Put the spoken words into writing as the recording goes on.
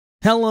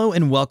Hello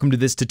and welcome to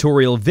this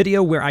tutorial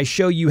video where I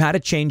show you how to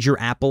change your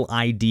Apple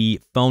ID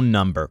phone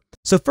number.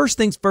 So first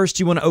things first,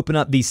 you want to open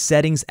up the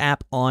Settings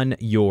app on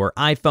your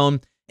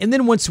iPhone. And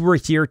then once we're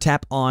here,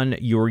 tap on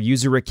your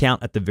user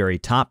account at the very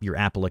top, your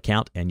Apple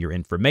account and your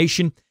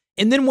information.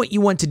 And then what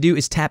you want to do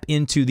is tap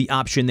into the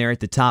option there at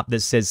the top that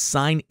says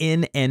Sign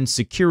In and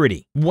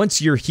Security. Once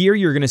you're here,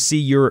 you're going to see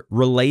your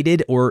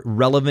related or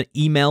relevant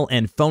email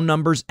and phone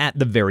numbers at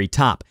the very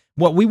top.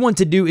 What we want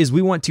to do is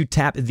we want to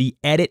tap the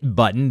Edit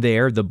button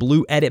there, the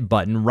blue Edit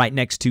button right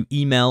next to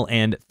email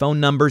and phone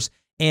numbers,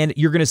 and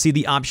you're going to see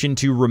the option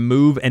to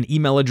remove an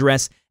email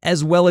address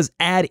as well as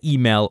add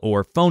email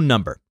or phone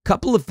number.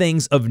 Couple of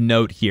things of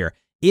note here.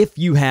 If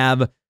you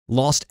have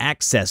lost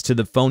access to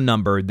the phone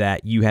number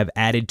that you have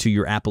added to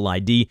your Apple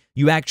ID,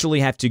 you actually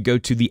have to go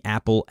to the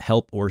Apple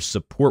Help or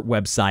Support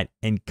website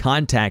and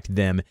contact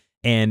them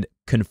and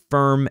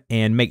confirm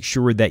and make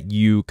sure that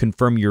you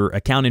confirm your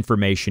account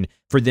information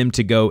for them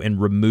to go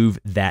and remove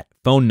that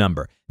phone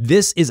number.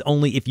 This is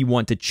only if you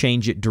want to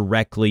change it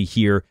directly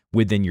here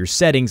within your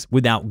settings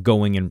without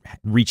going and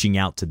reaching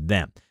out to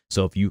them.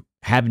 So if you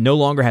no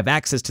longer have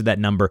access to that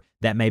number,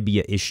 that may be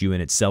an issue in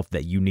itself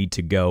that you need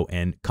to go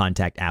and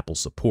contact Apple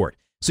Support.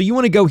 So you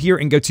want to go here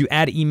and go to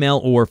add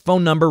email or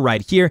phone number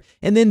right here,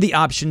 and then the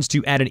options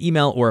to add an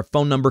email or a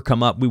phone number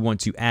come up. We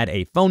want to add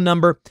a phone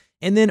number.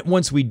 And then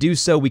once we do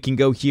so, we can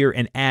go here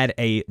and add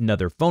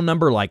another phone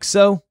number like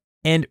so.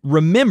 And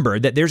remember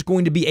that there's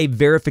going to be a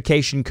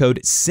verification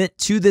code sent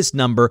to this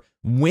number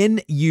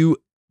when you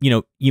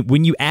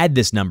add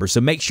this number.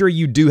 So make sure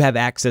you do have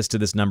access to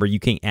this number. You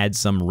can't add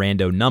some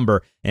rando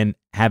number and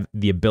have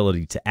the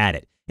ability to add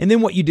it. And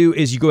then what you do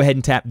is you go ahead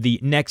and tap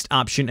the next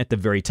option at the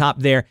very top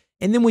there.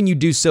 And then when you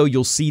do so,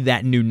 you'll see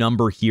that new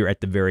number here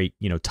at the very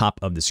top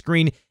of the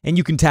screen. And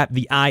you can tap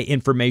the I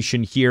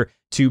information here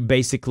to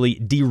basically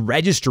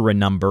deregister a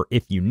number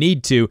if you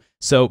need to.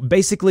 So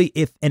basically,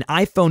 if an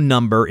iPhone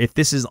number, if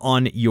this is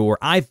on your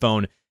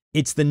iPhone,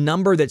 it's the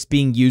number that's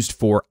being used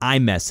for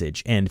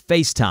iMessage and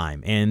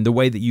FaceTime and the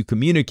way that you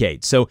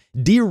communicate. So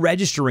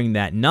deregistering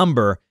that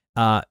number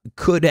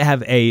could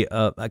have a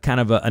kind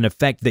of an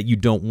effect that you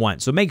don't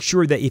want. So make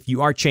sure that if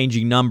you are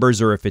changing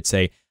numbers or if it's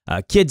a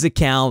kid's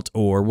account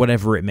or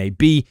whatever it may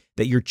be,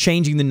 that you're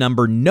changing the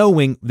number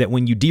knowing that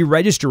when you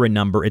deregister a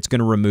number, it's going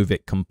to remove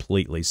it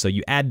completely. So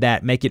you add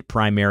that, make it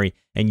primary,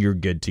 and you're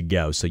good to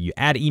go. So you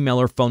add email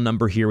or phone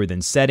number here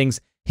within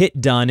settings,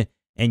 hit done,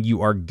 and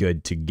you are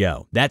good to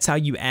go. That's how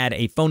you add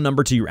a phone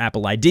number to your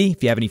Apple ID.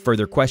 If you have any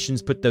further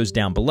questions, put those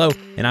down below,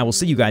 and I will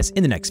see you guys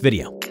in the next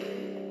video.